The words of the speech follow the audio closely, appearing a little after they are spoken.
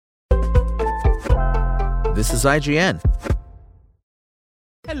This is IGN.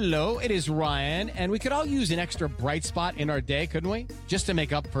 Hello, it is Ryan, and we could all use an extra bright spot in our day, couldn't we? Just to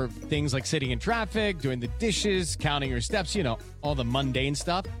make up for things like sitting in traffic, doing the dishes, counting your steps, all the mundane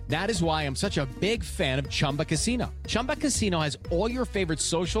stuff. That is why I'm such a big fan of Chumba Casino. Chumba Casino has all your favorite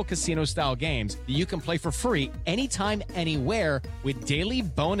social casino-style games that you can play for free anytime, anywhere with daily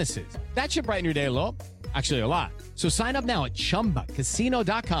bonuses. That should brighten your day a little. Actually, a lot. So sign up now at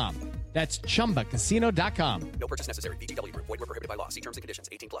ChumbaCasino.com. That's ChumbaCasino.com. No purchase necessary. VGW Group. Void where prohibited by law. See terms and conditions.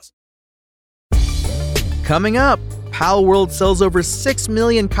 18+. Coming up, Palworld sells over 6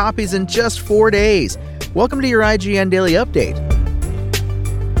 million copies in just 4 days. Welcome to your IGN Daily Update.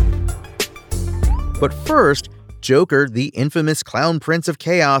 But first, Joker, the infamous clown prince of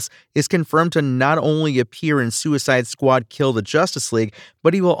chaos, is confirmed to not only appear in Suicide Squad Kill the Justice League,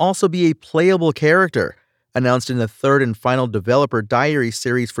 but he will also be a playable character. Announced in the third and final developer diary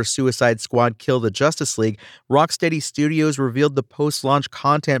series for Suicide Squad Kill the Justice League, Rocksteady Studios revealed the post-launch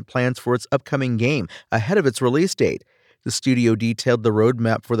content plans for its upcoming game ahead of its release date. The studio detailed the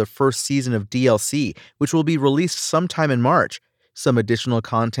roadmap for the first season of DLC, which will be released sometime in March. Some additional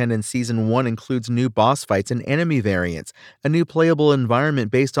content in Season 1 includes new boss fights and enemy variants, a new playable environment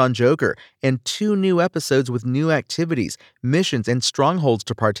based on Joker, and 2 new episodes with new activities, missions, and strongholds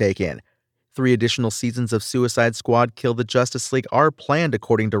to partake in. 3 additional seasons of Suicide Squad Kill the Justice League are planned,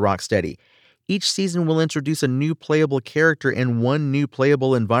 according to Rocksteady. Each season will introduce a new playable character and 1 new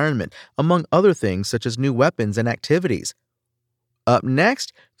playable environment, among other things such as new weapons and activities. Up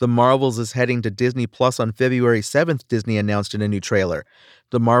next, The Marvels is heading to Disney Plus on February 7th, Disney announced in a new trailer.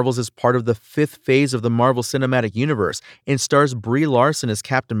 The Marvels is part of the 5th phase of the Marvel Cinematic Universe and stars Brie Larson as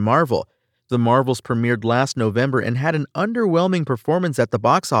Captain Marvel. The Marvels premiered last November and had an underwhelming performance at the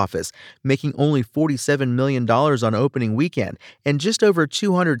box office, making only $47 million on opening weekend and just over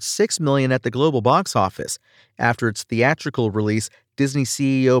 $206 million at the global box office. After its theatrical release, Disney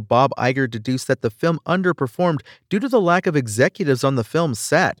CEO Bob Iger deduced that the film underperformed due to the lack of executives on the film's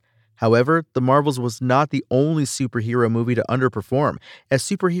set. However, The Marvels was not the only superhero movie to underperform, as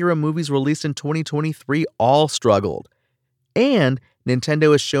superhero movies released in 2023 all struggled. And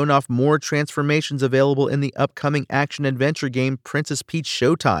Nintendo has shown off more transformations available in the upcoming action-adventure game Princess Peach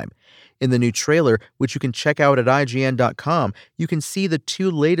Showtime. In the new trailer, which you can check out at IGN.com, you can see the 2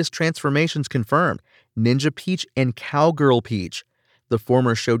 latest transformations confirmed, Ninja Peach and Cowgirl Peach. The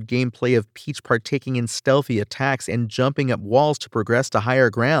former showed gameplay of Peach partaking in stealthy attacks and jumping up walls to progress to higher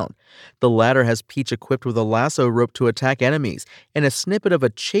ground. The latter has Peach equipped with a lasso rope to attack enemies, and a snippet of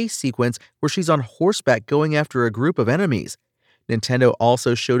a chase sequence where she's on horseback going after a group of enemies. Nintendo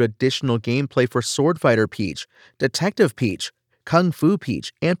also showed additional gameplay for Sword Fighter Peach, Detective Peach, Kung Fu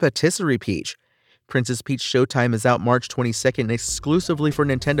Peach, and Patisserie Peach. Princess Peach Showtime is out March 22nd exclusively for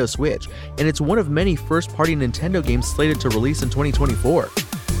Nintendo Switch, and it's one of many first-party Nintendo games slated to release in 2024.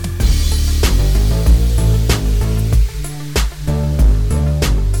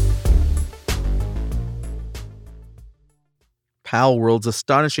 Palworld's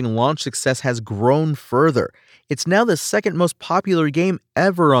astonishing launch success has grown further. It's now the 2nd most popular game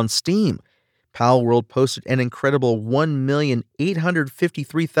ever on Steam. Palworld posted an incredible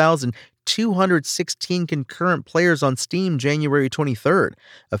 1,853,216 concurrent players on Steam January 23rd,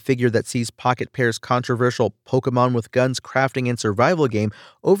 a figure that sees Pocket Pair's controversial Pokemon with Guns crafting and survival game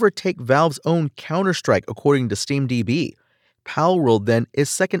overtake Valve's own Counter-Strike, according to SteamDB. Palworld, then,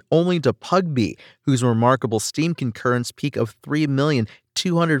 is second only to PUBG, whose remarkable Steam concurrence peak of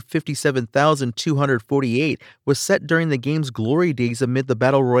 3,257,248 was set during the game's glory days amid the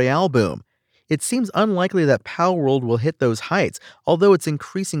Battle Royale boom. It seems unlikely that Palworld will hit those heights, although its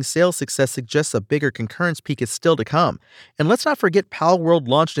increasing sales success suggests a bigger concurrence peak is still to come. And let's not forget Palworld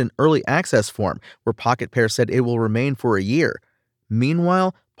launched in early access form, where Pocket Pair said it will remain for a year.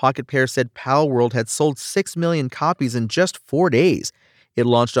 Meanwhile, Pocket Pair said Palworld had sold 6 million copies in just 4 days. It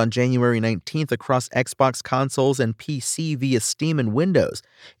launched on January 19th across Xbox consoles and PC via Steam and Windows.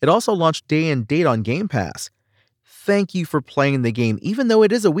 It also launched day and date on Game Pass. "Thank you for playing the game, even though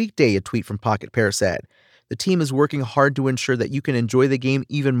it is a weekday," a tweet from Pocket Pair said. The team is working hard to ensure that you can enjoy the game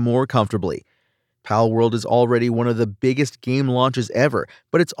even more comfortably. Palworld is already one of the biggest game launches ever,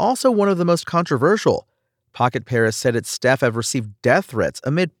 but it's also one of the most controversial. Pocket Pair has said its staff have received death threats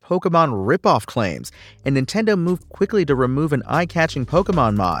amid Pokemon ripoff claims, and Nintendo moved quickly to remove an eye-catching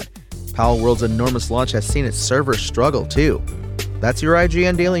Pokemon mod. Palworld's enormous launch has seen its servers struggle too. That's your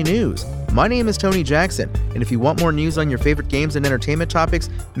IGN Daily News. My name is Tony Jackson, and if you want more news on your favorite games and entertainment topics,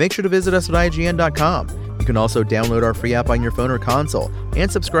 make sure to visit us at IGN.com. You can also download our free app on your phone or console, and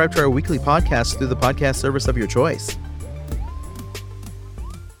subscribe to our weekly podcasts through the podcast service of your choice.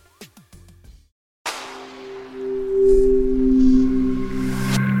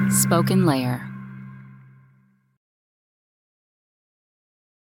 spoken layer.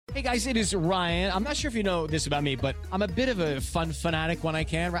 Hey guys, it is Ryan. I'm not sure if you know this about me, but I'm a bit of a fun fanatic when I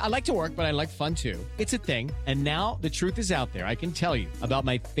can. I like to work, but I like fun too. It's a thing. And now the truth is out there. I can tell you about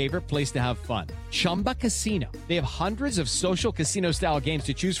my favorite place to have fun. Chumba Casino. They have hundreds of social casino style games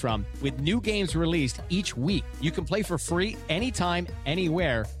to choose from with new games released each week. You can play for free anytime,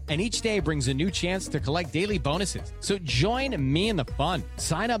 anywhere. And each day brings a new chance to collect daily bonuses. So join me in the fun.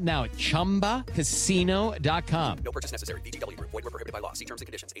 Sign up now at ChumbaCasino.com. No purchase necessary. VGW Group. Void where prohibited by law. See terms and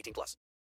conditions. 18+.